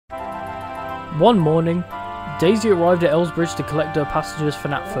One morning, Daisy arrived at Elsbridge to collect her passengers for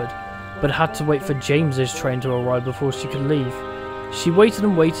Knapford, but had to wait for James's train to arrive before she could leave. She waited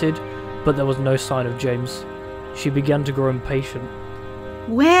and waited, but there was no sign of James. She began to grow impatient.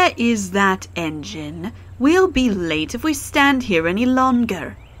 Where is that engine? We'll be late if we stand here any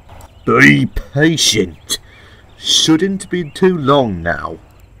longer. Be patient. Shouldn't be too long now.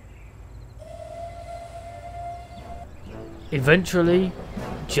 Eventually,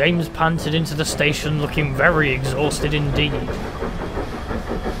 James panted into the station looking very exhausted indeed.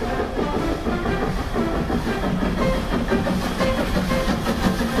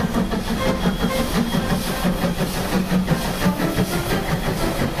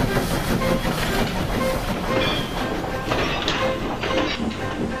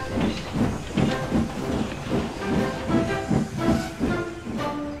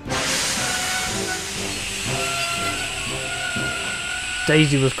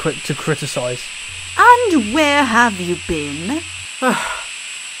 Daisy was quick to criticise. And where have you been?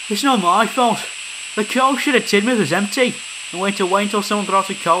 It's not my fault. The coal shed at Tidmouth was empty. I went to wait until someone brought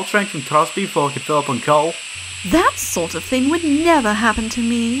a coal train from Crosby before I could fill up on coal. That sort of thing would never happen to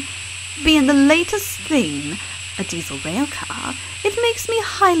me. Being the latest thing, a diesel rail car, it makes me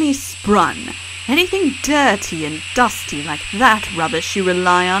highly sprung. Anything dirty and dusty like that rubbish you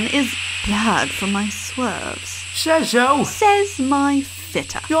rely on is bad for my swerves. Says who? Says my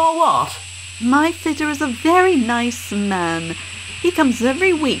fitter. Your what? My fitter is a very nice man. He comes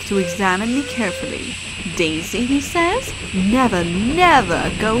every week to examine me carefully. Daisy, he says, never, never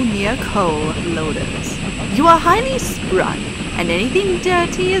go near coal loaders. You are highly sprung, and anything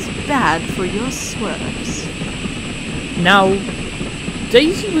dirty is bad for your swerves. Now,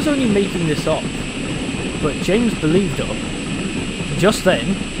 Daisy was only making this up, but James believed her. Just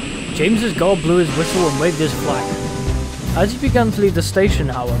then, James's guard blew his whistle and waved his flag. As he began to leave the station,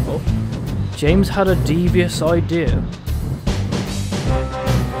 however, James had a devious idea.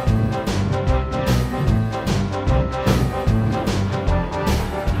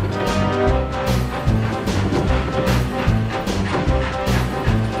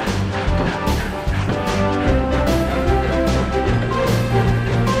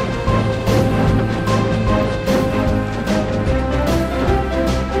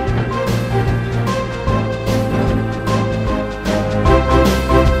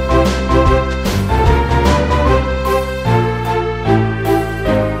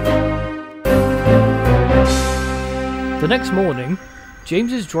 The next morning,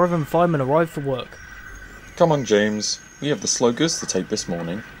 James's driver and fireman arrived for work. Come on, James. We have the slow goods to take this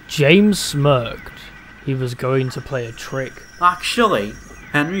morning. James smirked. He was going to play a trick. Actually,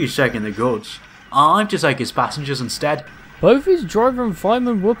 Henry is taking the goods. I'm to take his passengers instead. Both his driver and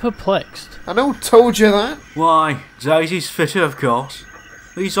fireman were perplexed. I know, told you that. Why, Daisy's fitter, of course.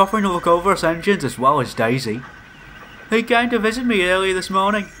 He's offering to look over us engines as well as Daisy. He came to visit me earlier this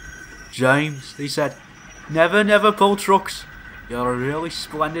morning. James, he said, never pull trucks. You're a really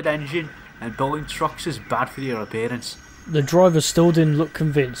splendid engine, and pulling trucks is bad for your appearance. The driver still didn't look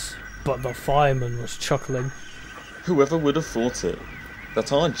convinced, but the fireman was chuckling. Whoever would have thought it?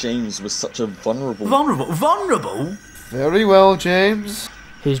 That our James was such a vulnerable... Vulnerable? Very well, James.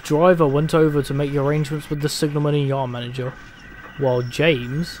 His driver went over to make arrangements with the signalman and yard manager, while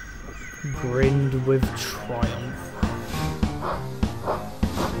James grinned with triumph.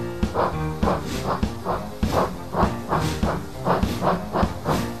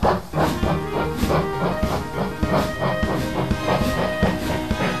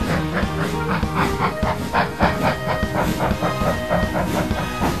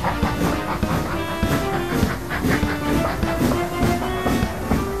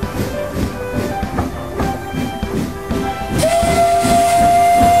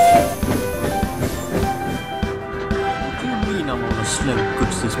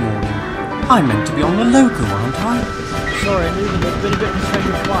 This morning. I meant to be on the local, aren't I? Sorry, Newman, there's been a bit of a change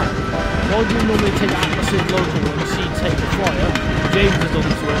of plan. While you normally take Atlas's local when you see it take a flyer, James is on to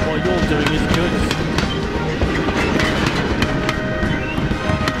it while you're doing his goods.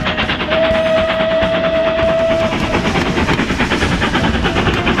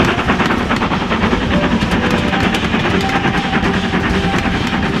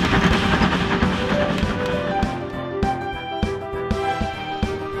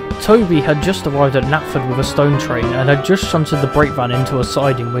 Toby had just arrived at Knapford with a stone train and had just shunted the brake van into a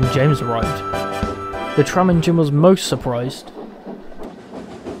siding when James arrived. The tram engine was most surprised.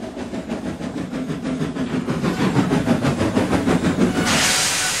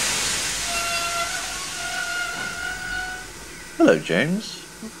 Hello, James.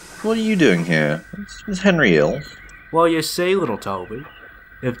 What are you doing here? Is Henry ill? Well, you see, little Toby,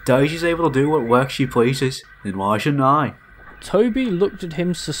 If Daisy's able to do what work she pleases, then why shouldn't I? Toby looked at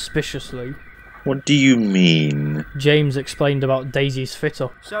him suspiciously. What do you mean? James explained about Daisy's fitter.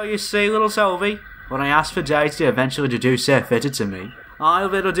 So you see, little Toby, when I asked for Daisy to eventually introduce her fitter to me, I'll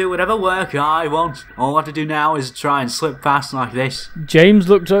be able to do whatever work I want. All I have to do now is try and slip past like this. James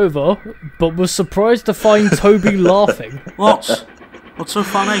looked over, but was surprised to find Toby laughing. What? What's so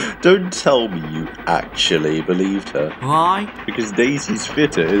funny? Don't tell me you actually believed her. Why? Because Daisy's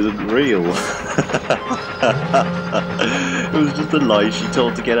fitter isn't real. It was just a lie she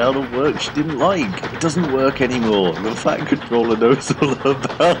told to get out of work she didn't like. It doesn't work anymore. The Fat Controller knows all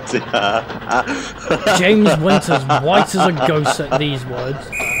about it. James went as white as a ghost at these words.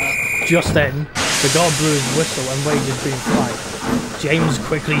 Just then, the guard blew his whistle and waved his green flag. James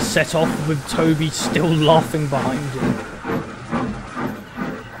quickly set off with Toby still laughing behind him.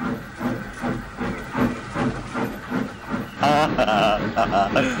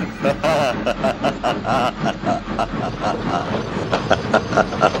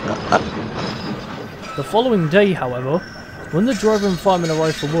 The following day, however, when the driver and fireman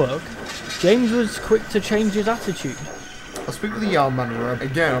arrived for work, James was quick to change his attitude. I'll speak with the yard manager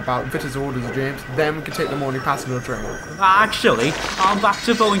again about fitter's orders, James. Then we can take the morning passenger train. Actually, I'm back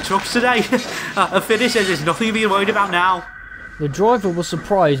to pulling trucks today. A fitter says there's nothing to be worried about now. The driver was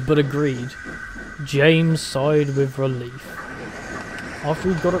surprised but agreed. James sighed with relief.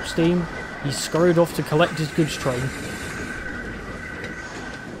 After he got up steam, he scurried off to collect his goods train.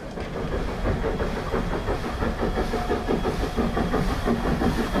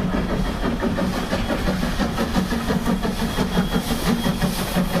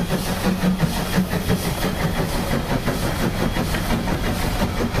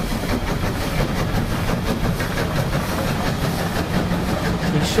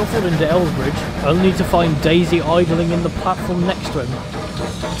 He shuffled into Elsbridge, only to find Daisy idling in the platform next to him.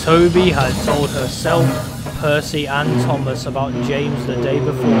 Toby had told herself, Percy and Thomas about James the day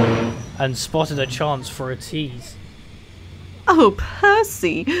before, and spotted a chance for a tease. Oh,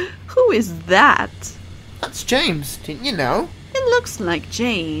 Percy, who is that? That's James, didn't you know? It looks like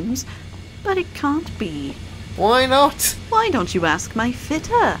James, but it can't be. Why not? Why don't you ask my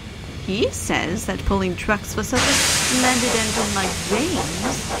fitter? He says that pulling trucks for such a splendid engine like James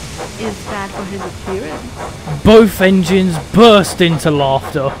is bad for his appearance. Both engines burst into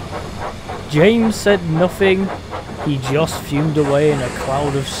laughter. James said nothing, he just fumed away in a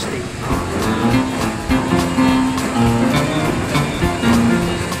cloud of steam.